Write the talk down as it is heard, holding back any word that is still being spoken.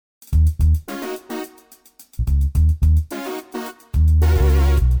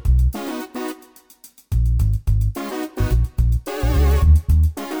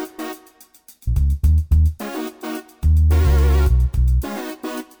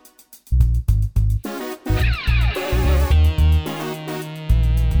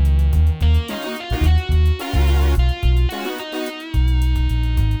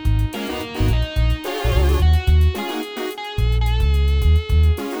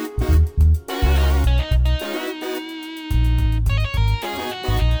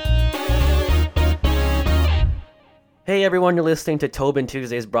Hey everyone, you're listening to Tobin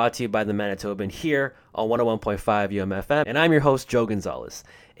Tuesdays, brought to you by the Manitoban here on 101.5 UMFM, and I'm your host, Joe Gonzalez.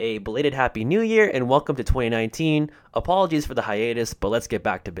 A belated Happy New Year and welcome to 2019. Apologies for the hiatus, but let's get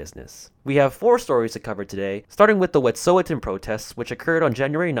back to business. We have 4 stories to cover today, starting with the Wet'suwet'en protests, which occurred on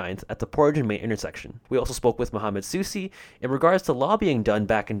January 9th at the Portage and Main intersection. We also spoke with Mohamed Susi in regards to lobbying done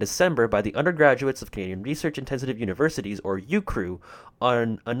back in December by the undergraduates of Canadian Research Intensive Universities, or UCRU,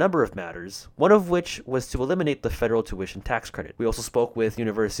 on a number of matters, one of which was to eliminate the federal tuition tax credit. We also spoke with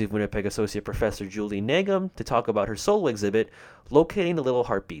University of Winnipeg Associate Professor Julie Nagum to talk about her solo exhibit, Locating the Little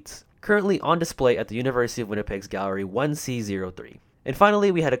Heartbeats, currently on display at the University of Winnipeg's Gallery 1C03. And finally,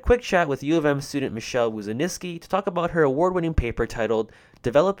 we had a quick chat with U of M student Michelle Wuzaniski to talk about her award-winning paper titled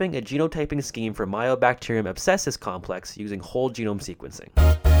Developing a Genotyping Scheme for Mycobacterium abscessus Complex Using Whole Genome Sequencing.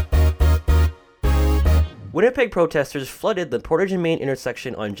 Winnipeg protesters flooded the Portage and Main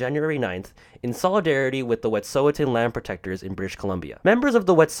intersection on January 9th in solidarity with the Wet'suwet'en land protectors in British Columbia. Members of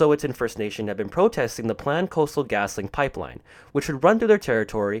the Wet'suwet'en First Nation have been protesting the planned Coastal GasLink pipeline, which would run through their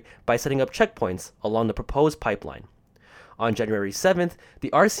territory by setting up checkpoints along the proposed pipeline. On January 7th, the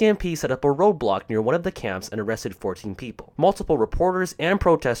RCMP set up a roadblock near one of the camps and arrested 14 people. Multiple reporters and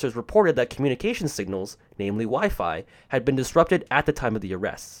protesters reported that communication signals, namely Wi-Fi, had been disrupted at the time of the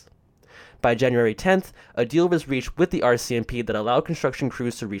arrests. By January 10th, a deal was reached with the RCMP that allowed construction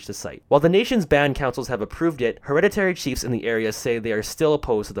crews to reach the site. While the nation's band councils have approved it, hereditary chiefs in the area say they are still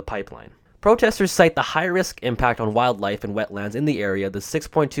opposed to the pipeline. Protesters cite the high-risk impact on wildlife and wetlands in the area the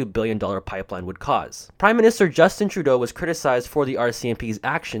 $6.2 billion pipeline would cause. Prime Minister Justin Trudeau was criticized for the RCMP's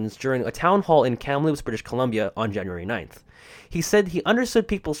actions during a town hall in Kamloops, British Columbia on January 9th. He said he understood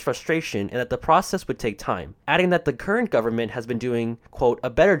people's frustration and that the process would take time, adding that the current government has been doing, quote, a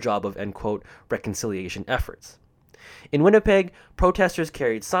better job of, end quote, reconciliation efforts. In Winnipeg, protesters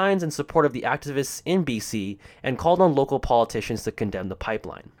carried signs in support of the activists in BC and called on local politicians to condemn the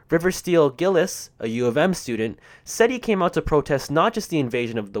pipeline. River Steele Gillis, a U of M student, said he came out to protest not just the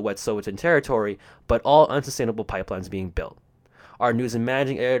invasion of the Wet'suwet'en territory, but all unsustainable pipelines being built. Our news and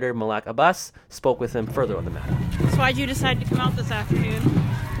managing editor, Malak Abbas, spoke with him further on the matter. So why'd you decide to come out this afternoon?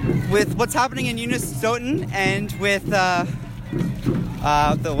 With what's happening in Unistoten and with the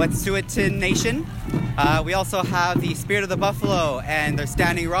Wet'suwet'en Nation, we also have the Spirit of the Buffalo, and there's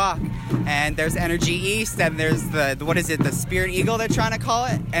Standing Rock, and there's Energy East, and there's the Spirit Eagle they're trying to call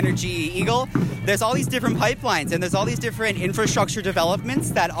it, Energy Eagle. There's all these different pipelines, and there's all these different infrastructure developments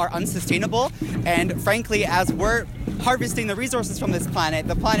that are unsustainable, and frankly, as we're harvesting the resources from this planet,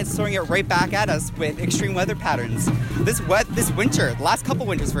 the planet's throwing it right back at us with extreme weather patterns. This winter, the last couple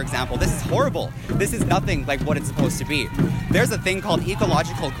winters, for example, this is horrible. This is nothing like what it's supposed to be. There's a thing called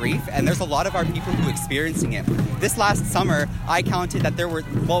ecological grief, and there's a lot of our people who are experiencing it. This last summer, I counted that there were,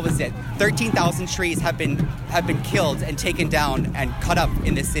 13,000 trees have been killed and taken down and cut up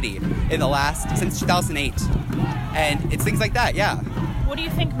in this city since 2008. And it's things like that, yeah. What do you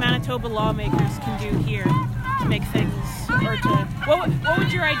think Manitoba lawmakers can do here to make things, or to, what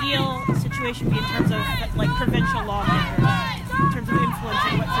would your ideal situation be in terms of like provincial lawmakers, in terms of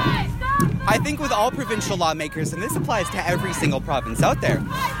influencing what's happening? I think with all provincial lawmakers, and this applies to every single province out there,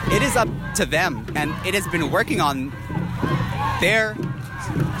 it is up to them, and it has been working on their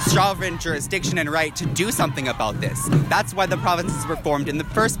sovereign jurisdiction and right to do something about this. That's why the provinces were formed in the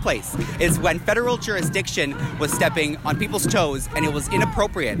first place, is when federal jurisdiction was stepping on people's toes and it was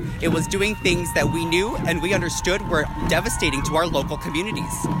inappropriate. It was doing things that we knew and we understood were devastating to our local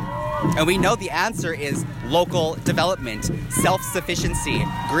communities. And we know the answer is local development, self-sufficiency,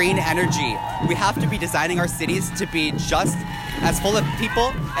 green energy. We have to be designing our cities to be just as full of people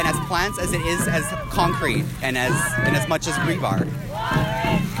and as plants as it is as concrete and as much as rebar.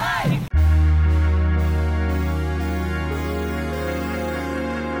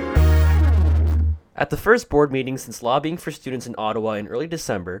 At the first board meeting since lobbying for students in Ottawa in early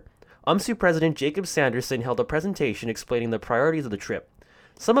December, UMSU President Jacob Sanderson held a presentation explaining the priorities of the trip,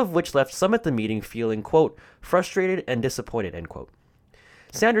 some of which left some at the meeting feeling, quote, frustrated and disappointed, end quote.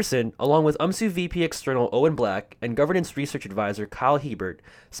 Sanderson, along with UMSU VP External Owen Black and Governance Research Advisor Kyle Hebert,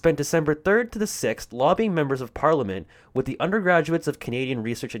 spent December 3rd to the 6th lobbying members of Parliament with the undergraduates of Canadian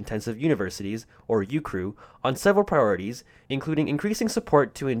Research Intensive Universities, or UCRU, on several priorities, including increasing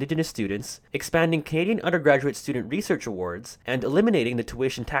support to Indigenous students, expanding Canadian undergraduate student research awards, and eliminating the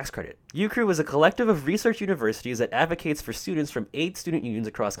tuition tax credit. UCRU is a collective of research universities that advocates for students from 8 student unions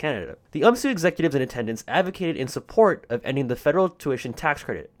across Canada. The UMSU executives in attendance advocated in support of ending the federal tuition tax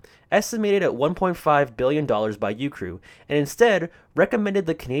credit, estimated at $1.5 billion by UCRU, and instead recommended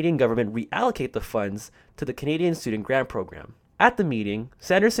the Canadian government reallocate the funds to the Canadian Student Grant Program. At the meeting,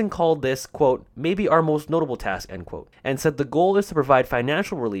 Sanderson called this, quote, maybe our most notable task, end quote, and said the goal is to provide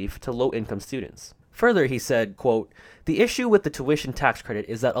financial relief to low-income students. Further, he said, quote, the issue with the tuition tax credit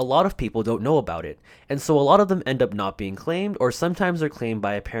is that a lot of people don't know about it, and so a lot of them end up not being claimed, or sometimes they're claimed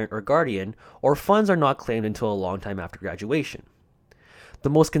by a parent or guardian, or funds are not claimed until a long time after graduation. The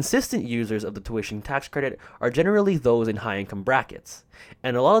most consistent users of the tuition tax credit are generally those in high income brackets,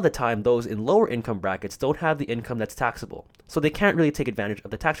 and a lot of the time those in lower income brackets don't have the income that's taxable, so they can't really take advantage of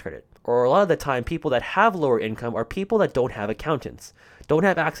the tax credit. Or a lot of the time people that have lower income are people that don't have accountants, don't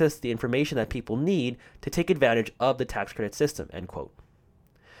have access to the information that people need to take advantage of the tax credit system, end quote.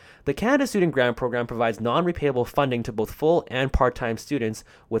 The Canada Student Grant Program provides non-repayable funding to both full and part-time students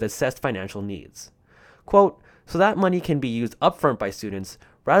with assessed financial needs. Quote, so that money can be used upfront by students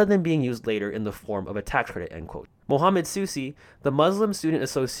rather than being used later in the form of a tax credit, end quote. Mohammed Susi, the Muslim Student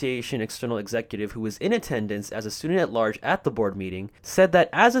Association external executive who was in attendance as a student at large at the board meeting, said that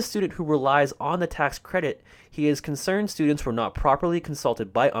as a student who relies on the tax credit, he is concerned students were not properly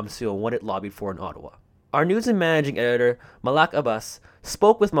consulted by UMSU on what it lobbied for in Ottawa. Our news and managing editor, Malak Abbas,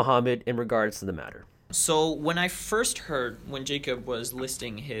 spoke with Mohammed in regards to the matter. So when I first heard when Jacob was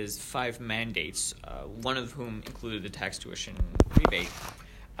listing his 5 mandates, one of whom included the tax tuition rebate,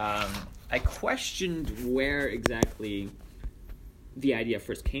 I questioned where exactly the idea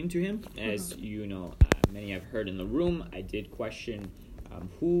first came to him. As you know, many have heard in the room, I did question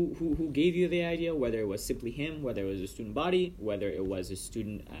who gave you the idea, whether it was simply him, whether it was a student body, whether it was a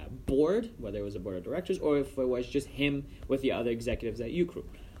student board, whether it was a board of directors, or if it was just him with the other executives at UCRU.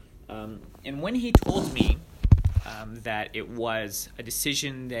 And when he told me that it was a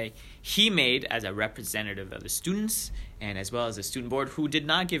decision that he made as a representative of the students and as well as the student board, who did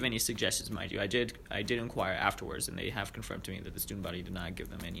not give any suggestions, mind you. I did inquire afterwards, and they have confirmed to me that the student body did not give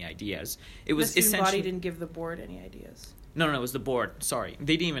them any ideas. It was the student body didn't give the board any ideas. No, it was the board. Sorry.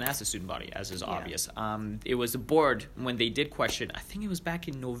 They didn't even ask the student body, as is obvious. It was the board, when they did question, I think it was back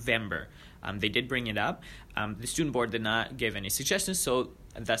in November, they did bring it up. The student board did not give any suggestions, so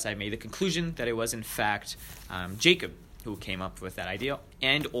thus I made the conclusion that it was, in fact, Jacob who came up with that idea,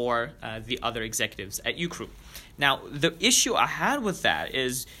 and or the other executives at UCRU. Now, the issue I had with that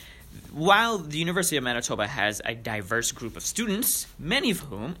is, while the University of Manitoba has a diverse group of students, many of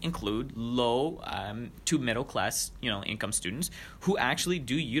whom include low to middle class, income students who actually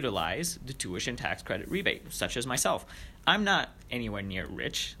do utilize the tuition tax credit rebate, such as myself. I'm not anywhere near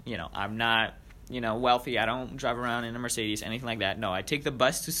rich. I'm not, wealthy. I don't drive around in a Mercedes, anything like that. No, I take the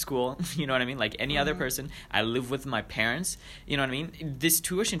bus to school. You know what I mean? Like any other person. I live with my parents. You know what I mean? This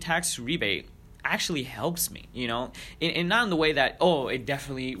tuition tax rebate actually helps me, and not in the way that, it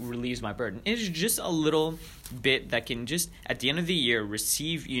definitely relieves my burden. It's just a little bit that can just, at the end of the year,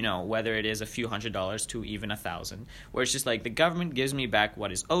 receive, whether it is a few $100s to even $1,000, where it's just like the government gives me back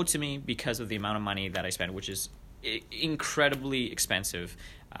what is owed to me because of the amount of money that I spend, which is incredibly expensive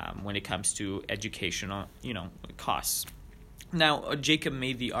when it comes to educational, costs. Now, Jacob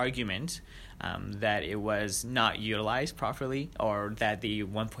made the argument that it was not utilized properly, or that the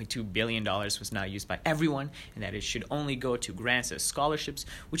 $1.2 billion was not used by everyone, and that it should only go to grants as scholarships,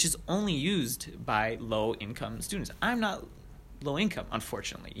 which is only used by low-income students. I'm not low income,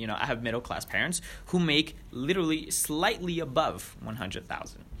 unfortunately. I have middle-class parents who make literally slightly above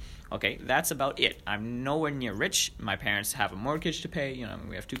 $100,000. Okay, that's about it. I'm nowhere near rich. My parents have a mortgage to pay.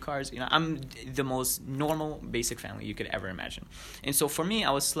 We have 2 cars. I'm the most normal, basic family you could ever imagine. And so for me,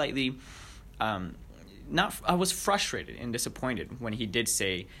 I was slightly... I was frustrated and disappointed when he did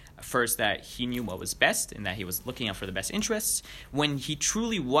say first that he knew what was best and that he was looking out for the best interests, when he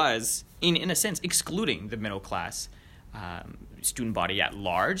truly was, in a sense, excluding the middle class student body at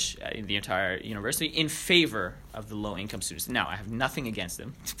large in the entire university in favor of the low-income students. Now, I have nothing against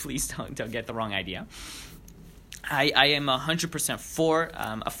them. Please don't get the wrong idea. I am 100% for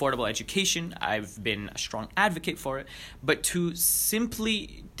affordable education. I've been a strong advocate for it. But to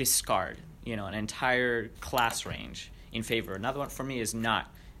simply discard an entire class range in favor of another one, for me, is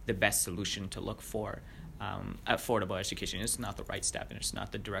not the best solution to look for affordable education. It's not the right step, and it's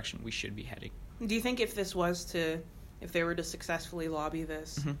not the direction we should be heading. Do you think if they were to successfully lobby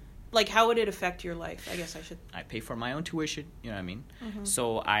this, how would it affect your life? I pay for my own tuition, you know what I mean?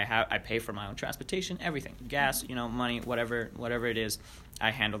 So I pay for my own transportation, everything, gas, money, whatever it is,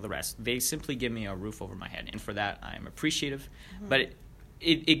 I handle the rest. They simply give me a roof over my head, and for that I am appreciative. But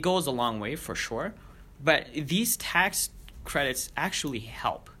it goes a long way for sure. But these tax credits actually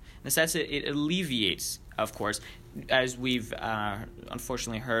help. In the sense that it alleviates, of course, as we've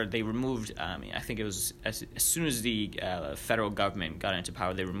unfortunately heard, they removed, I think it was as soon as the federal government got into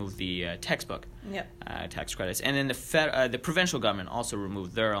power, they removed the textbook tax credits. And then the provincial government also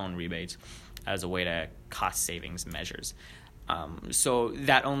removed their own rebates as a way to cost savings measures. So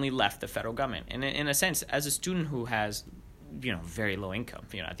that only left the federal government. And in a sense, as a student who has, very low income,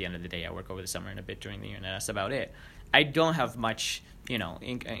 at the end of the day, I work over the summer and a bit during the year, and that's about it. I don't have much,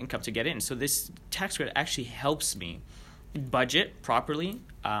 income to get in. So this tax credit actually helps me budget properly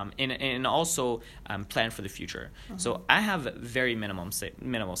and also plan for the future. Mm-hmm. So I have very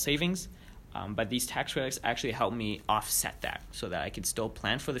minimal savings, but these tax credits actually help me offset that so that I can still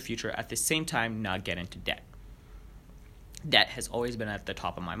plan for the future at the same time not get into debt. Debt has always been at the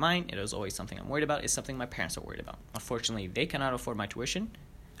top of my mind. It is always something I'm worried about. It's something my parents are worried about. Unfortunately, they cannot afford my tuition.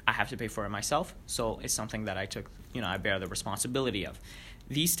 I have to pay for it myself, so it's something that I bear the responsibility of.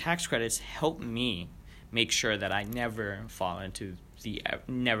 These tax credits help me make sure that I never fall into the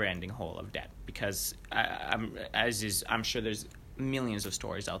never-ending hole of debt, because I'm sure there's millions of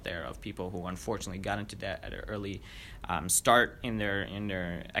stories out there of people who unfortunately got into debt at an early start in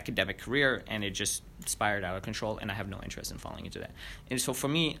their academic career, and it just spiraled out of control, and I have no interest in falling into that. And so for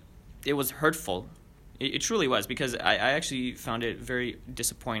me, it was hurtful. It truly was, because I actually found it very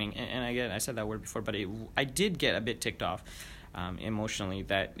disappointing. And again, I said that word before, but I did get a bit ticked off emotionally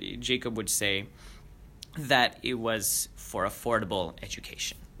that Jacob would say that it was for affordable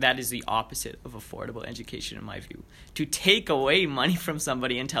education. That is the opposite of affordable education in my view. To take away money from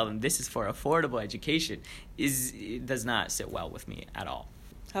somebody and tell them this is for affordable education does not sit well with me at all.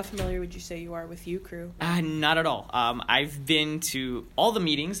 How familiar would you say you are with UCRU? Not at all. I've been to all the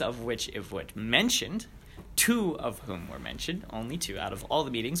meetings, of which it was mentioned, 2 of whom were mentioned, only 2 out of all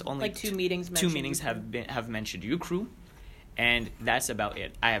the meetings. Only like 2 meetings mentioned. 2 meetings have mentioned UCRU, and that's about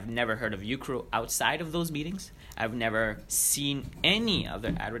it. I have never heard of UCRU outside of those meetings. I've never seen any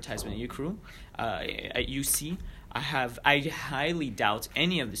other advertisement of UCRU at UC. I highly doubt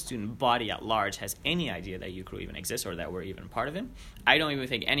any of the student body at large has any idea that UCRU even exists or that we're even part of it. I don't even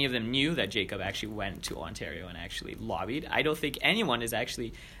think any of them knew that Jacob actually went to Ontario and actually lobbied. I don't think anyone is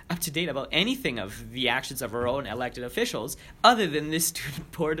actually up to date about anything of the actions of our own elected officials other than this student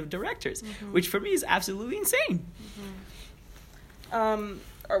board of directors, which for me is absolutely insane.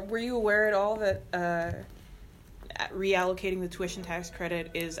 Were you aware at all that reallocating the tuition tax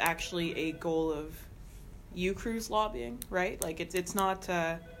credit is actually a goal of UCRU's lobbying, right? Like it's not.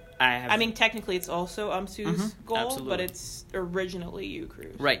 I mean, technically, it's also UMSU's goal, absolutely. But it's originally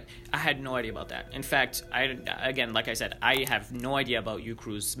UCRU's. Right. I had no idea about that. In fact, like I said, I have no idea about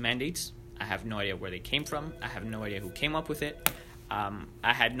UCRU's mandates. I have no idea where they came from. I have no idea who came up with it. I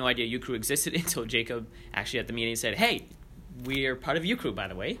had no idea UCRU existed until Jacob actually at the meeting said, "Hey, we're part of UCRU, by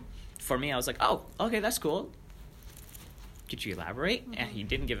the way." For me, I was like, "Oh, okay, that's cool. Could you elaborate?" And he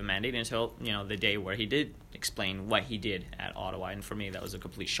didn't give a mandate until, the day where he did explain what he did at Ottawa. And for me, that was a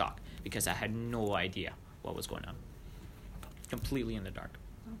complete shock because I had no idea what was going on. Completely in the dark.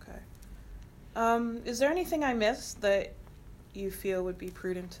 Okay. Is there anything I missed that you feel would be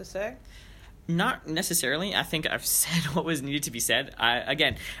prudent to say? Not necessarily. I think I've said what was needed to be said. I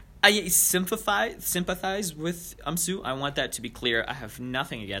sympathize with UMSU. I want that to be clear. I have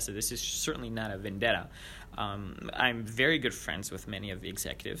nothing against it. This is certainly not a vendetta. I'm very good friends with many of the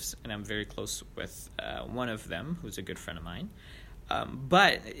executives, and I'm very close with one of them, who's a good friend of mine.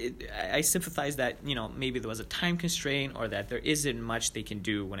 But I sympathize that, maybe there was a time constraint or that there isn't much they can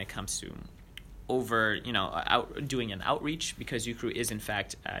do when it comes to doing an outreach, because UCRU is in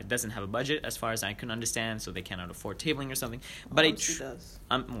fact doesn't have a budget as far as I can understand, so they cannot afford tabling or something. But UMSU does.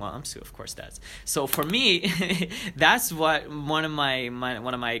 UMSU of course does. So for me, that's what one of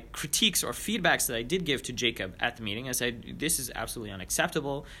my critiques or feedbacks that I did give to Jacob at the meeting. I said this is absolutely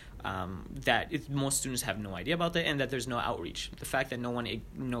unacceptable. Most students have no idea about that, and that there's no outreach. The fact that no one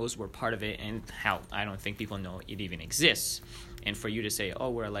knows we're part of it, and how I don't think people know it even exists. And for you to say, "Oh,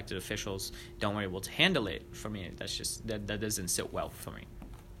 we're elected officials, don't we're able to handle it," for me, that's just that doesn't sit well for me.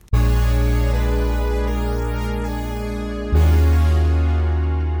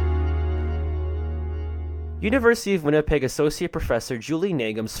 University of Winnipeg Associate Professor Julie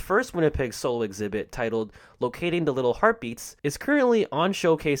Nagum's first Winnipeg solo exhibit, titled Locating the Little Heartbeats, is currently on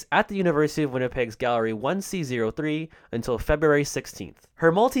showcase at the University of Winnipeg's Gallery 1C03 until February 16th.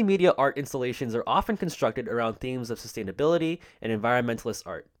 Her multimedia art installations are often constructed around themes of sustainability and environmentalist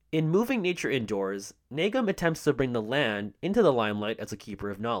art. In Moving Nature Indoors, Nagum attempts to bring the land into the limelight as a keeper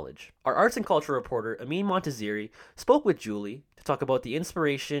of knowledge. Our arts and culture reporter, Amin Montaziri, spoke with Julie to talk about the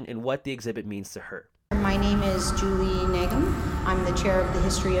inspiration and what the exhibit means to her. My name is Julie Nagum. I'm the chair of the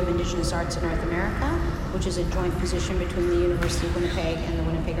History of Indigenous Arts in North America. which is a joint position between the University of Winnipeg and the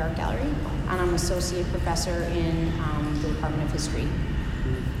Winnipeg Art Gallery. And I'm associate professor in the Department of History.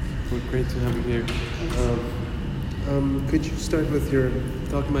 Well, great to have you here. Could you start with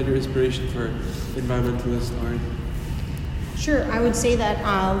talking about your inspiration for environmentalist art? Sure, I would say that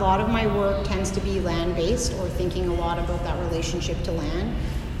a lot of my work tends to be land-based, or thinking a lot about that relationship to land.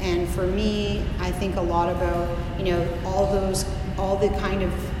 And for me, I think a lot about, all the kind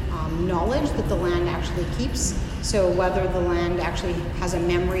of knowledge that the land actually keeps. So whether the land actually has a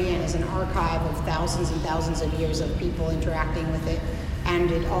memory and is an archive of thousands and thousands of years of people interacting with it,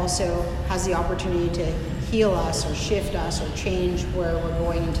 and it also has the opportunity to heal us or shift us or change where we're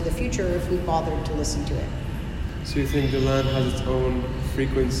going into the future if we bothered to listen to it. So you think the land has its own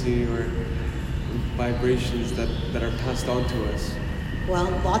frequency or vibrations that are passed on to us? Well,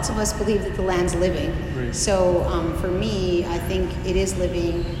 lots of us believe that the land's living. Right. So for me, I think it is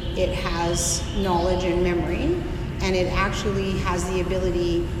living. It has knowledge and memory, and it actually has the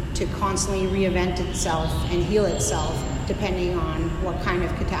ability to constantly reinvent itself and heal itself depending on what kind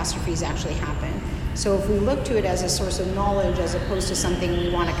of catastrophes actually happen. So if we look to it as a source of knowledge as opposed to something we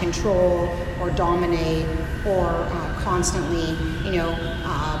want to control or dominate or constantly,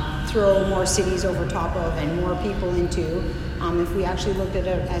 throw more cities over top of and more people into, if we actually looked at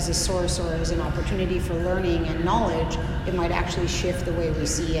it as a source or as an opportunity for learning and knowledge, it might actually shift the way we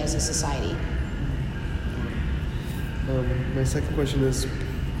see as a society. My second question is,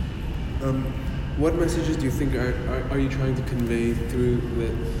 what messages do you think are you trying to convey through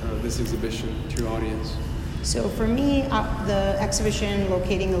this exhibition to your audience? So for me, the exhibition,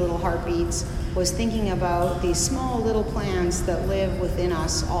 Locating the Little Heartbeats, was thinking about these small little plants that live within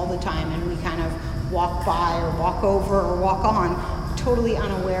us all the time, and we kind of walk by or walk over or walk on, totally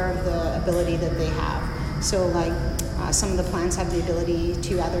unaware of the ability that they have. So like some of the plants have the ability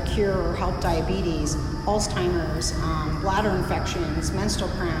to either cure or help diabetes, Alzheimer's, bladder infections, menstrual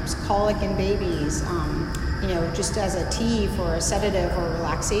cramps, colic in babies, just as a tea for a sedative or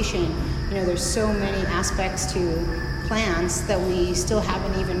relaxation. There's so many aspects to plants that we still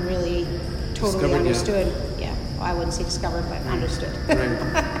haven't even really totally understood. Yeah, well, I wouldn't say discovered, but understood. Right.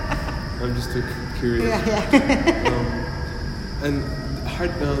 I'm just too curious. Yeah. And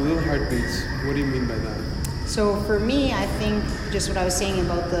little heartbeats, what do you mean by that? So for me, I think just what I was saying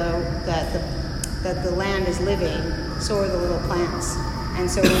about that the land is living, so are the little plants. And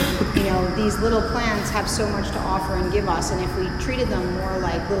so, these little plants have so much to offer and give us, and if we treated them more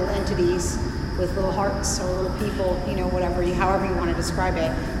like little entities with little hearts or little people, however you want to describe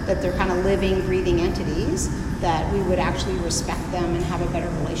it, that they're kind of living, breathing entities, that we would actually respect them and have a better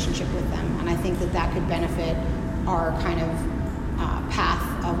relationship with them. And I think that could benefit our kind of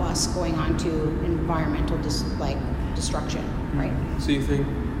path of us going on to environmental destruction, right? So you think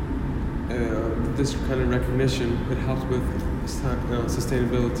this kind of recognition, it helps with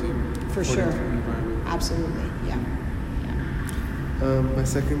sustainability for sure, the environment? Absolutely, yeah. My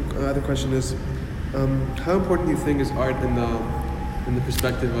other question is, how important do you think is art in the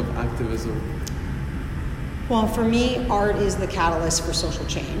perspective of activism? Well, for me, art is the catalyst for social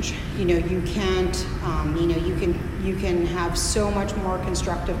change. You can't, you can have so much more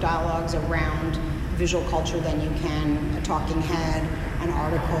constructive dialogues around visual culture than you can a talking head, an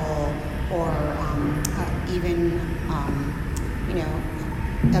article, or even,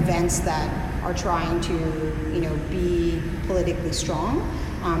 events that are trying to, be politically strong.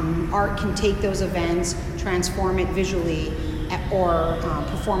 Art can take those events, transform it visually or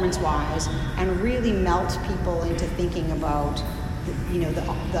performance-wise, and really melt people into thinking about,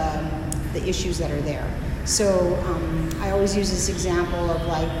 the issues that are there. So I always use this example of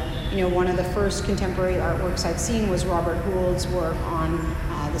one of the first contemporary artworks I'd seen was Robert Gould's work on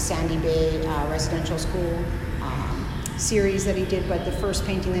the Sandy Bay residential school series that he did, but the first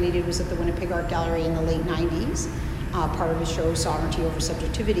painting that he did was at the Winnipeg Art Gallery in the late 90s, part of his show Sovereignty Over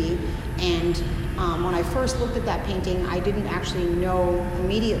Subjectivity. And when I first looked at that painting, I didn't actually know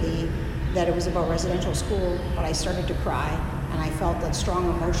immediately that it was about residential school, but I started to cry, and I felt that strong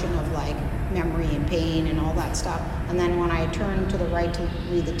emotion of memory and pain and all that stuff. And then when I turned to the right to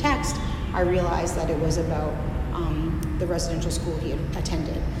read the text, I realized that it was about the residential school he had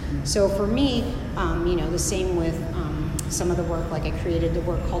attended. So for me, the same with some of the work, I created the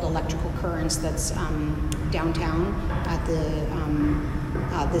work called Electrical Currents that's downtown at the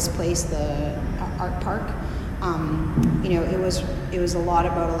this place, the art park. It was a lot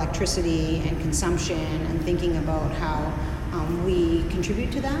about electricity and consumption and thinking about how we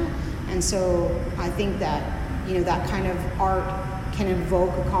contribute to that. And so I think that, that kind of art can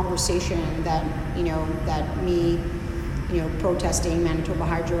evoke a conversation that, that me, protesting Manitoba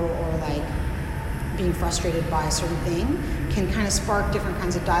Hydro or being frustrated by a certain thing can kind of spark different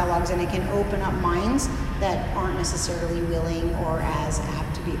kinds of dialogues, and it can open up minds that aren't necessarily willing or as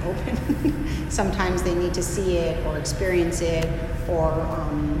apt to be open. Sometimes they need to see it or experience it or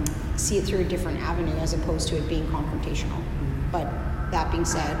see it through a different avenue as opposed to it being confrontational. But that being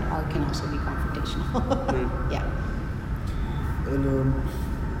said, art can also be confrontational. Yeah. And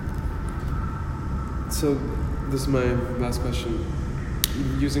so this is my last question.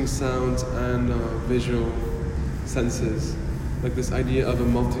 Using sounds and visual senses, like this idea of a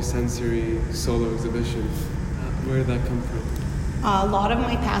multi-sensory solo exhibition, where did that come from? A lot of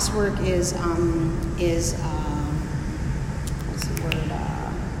my past work is what's the word?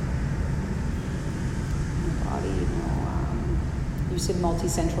 Body. No, you said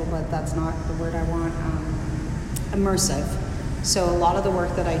multi-central, but that's not the word I want. Immersive. So a lot of the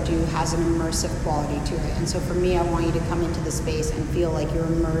work that I do has an immersive quality to it, and so for me, I want you to come into the space and feel like you're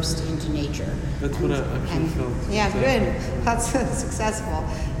immersed into nature. That's what I actually felt. Yeah, good. That's successful.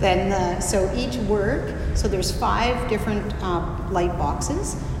 Then, so each work, so there's 5 different light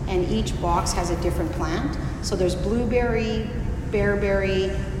boxes, and each box has a different plant. So there's blueberry,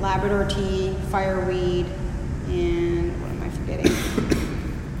 bearberry, Labrador tea, fireweed, and what am I forgetting?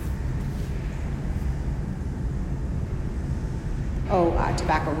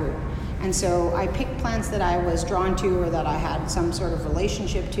 Tobacco root. And so I picked plants that I was drawn to or that I had some sort of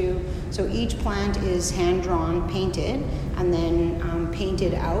relationship to. So each plant is hand-drawn, painted, and then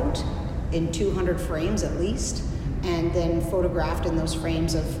painted out in 200 frames at least, and then photographed in those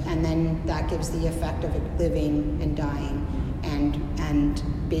frames and then that gives the effect of it living and dying. And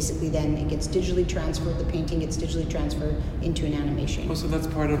basically then it gets digitally transferred, the painting gets digitally transferred into an animation. Oh, so that's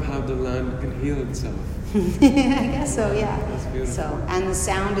part of how the land can heal itself. I guess so, yeah. That's beautiful. So, and the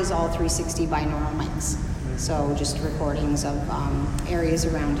sound is all 360 binaural mics. So just recordings of areas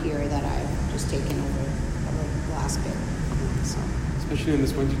around here that I've just taken over the last bit. So. Especially in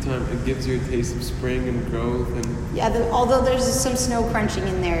this winter time, it gives you a taste of spring and growth and... Yeah, although there's some snow crunching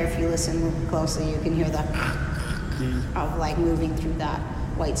in there, if you listen closely, you can hear the of like moving through that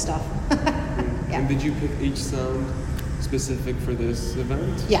white stuff. Yeah. And did you pick each sound specific for this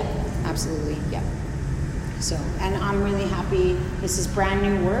event? Yeah, absolutely, yeah. So, and I'm really happy. This is brand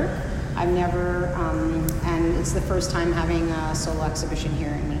new work. I've never, and it's the first time having a solo exhibition here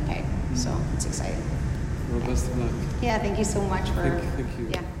in Winnipeg. So it's exciting. Well, best of luck. Yeah, thank you so much for. Thank you.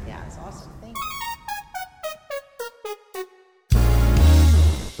 Yeah, it's awesome. Thank you.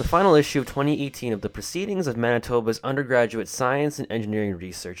 The final issue of 2018 of the Proceedings of Manitoba's Undergraduate Science and Engineering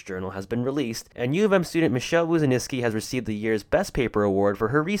Research Journal has been released, and U of M student Michelle Wuzaniski has received the year's Best Paper Award for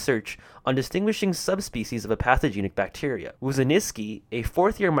her research on distinguishing subspecies of a pathogenic bacteria. Wuzaniski, a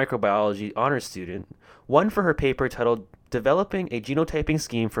fourth-year microbiology honors student, won for her paper titled Developing a Genotyping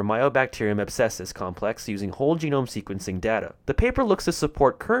Scheme for Mycobacterium abscessus Complex Using Whole Genome Sequencing Data. The paper looks to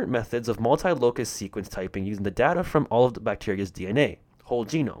support current methods of multi-locus sequence typing using the data from all of the bacteria's DNA. Whole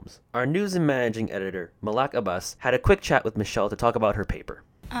genomes. Our news and managing editor, Malak Abbas, had a quick chat with Michelle to talk about her paper.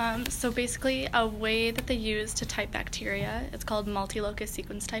 So basically, a way that they use to type bacteria, it's called multi-locus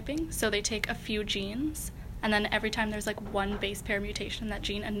sequence typing. So they take a few genes, and then every time there's like one base pair mutation in that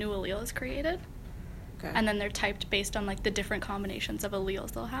gene, a new allele is created. Okay. And then they're typed based on like the different combinations of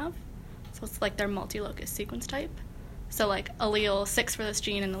alleles they'll have. So it's like their multi-locus sequence type. So like allele 6 for this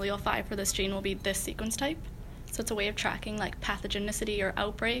gene and allele 5 for this gene will be this sequence type. So it's a way of tracking like pathogenicity or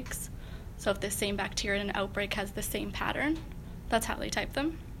outbreaks. So if the same bacteria in an outbreak has the same pattern, that's how they type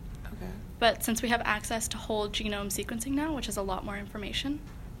them. Okay. But since we have access to whole genome sequencing now, which is a lot more information,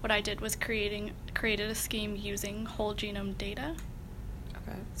 what I did was created a scheme using whole genome data.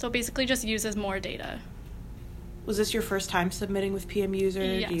 Okay. So it basically just uses more data. Was this your first time submitting with PM User?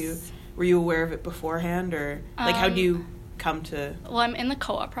 Yes. Were you aware of it beforehand, or like how do you come to? Well, I'm in the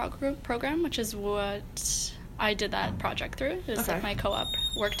co-op program, which is what I did that project through. It was like my co-op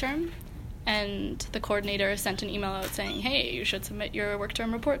work term, and the coordinator sent an email out saying, "Hey, you should submit your work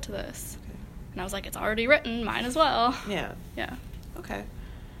term report to this." Okay. And I was like, "It's already written, mine as well." Yeah. Yeah. Okay.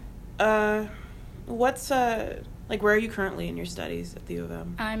 What's like where are you currently in your studies at the U of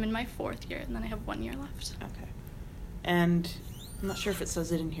M? I'm in my 4th year, and then I have 1 year left. Okay. And I'm not sure if it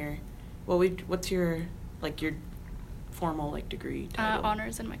says it in here. What's your formal degree title?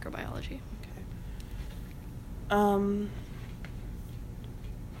 Honors in microbiology.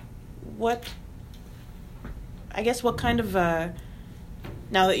 What kind of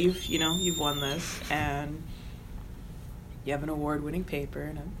now that you've won this and you have an award-winning paper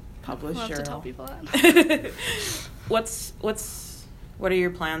and a published We'll have journal. to tell people that. What are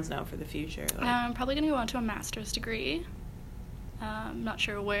your plans now for the future? I'm probably going to go on to a master's degree. I'm not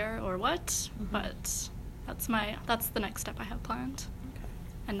sure where or what, but that's the next step I have planned,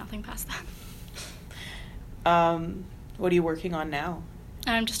 and nothing past that. What are you working on now?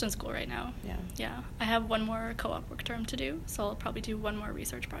 I'm just in school right now. Yeah. I have one more co-op work term to do, so I'll probably do one more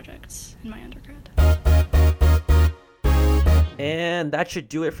research project in my undergrad. And that should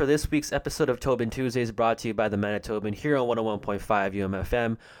do it for this week's episode of Tobin Tuesdays, brought to you by the Manitoban here on 101.5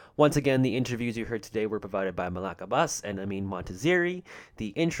 UMFM. Once again, the interviews you heard today were provided by Malak Abbas and Amin Montazeri. The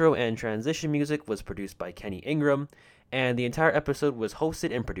intro and transition music was produced by Kenny Ingram. And the entire episode was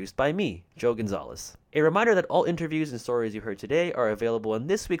hosted and produced by me, Joe Gonzalez. A reminder that all interviews and stories you heard today are available in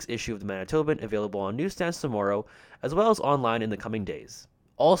this week's issue of the Manitoban, available on newsstands tomorrow, as well as online in the coming days.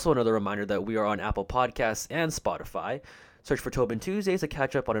 Also, another reminder that we are on Apple Podcasts and Spotify. Search for Tobin Tuesdays to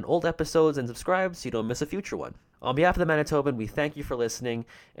catch up on an old episodes and subscribe so you don't miss a future one. On behalf of the Manitoban, we thank you for listening,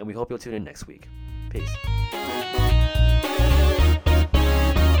 and we hope you'll tune in next week. Peace.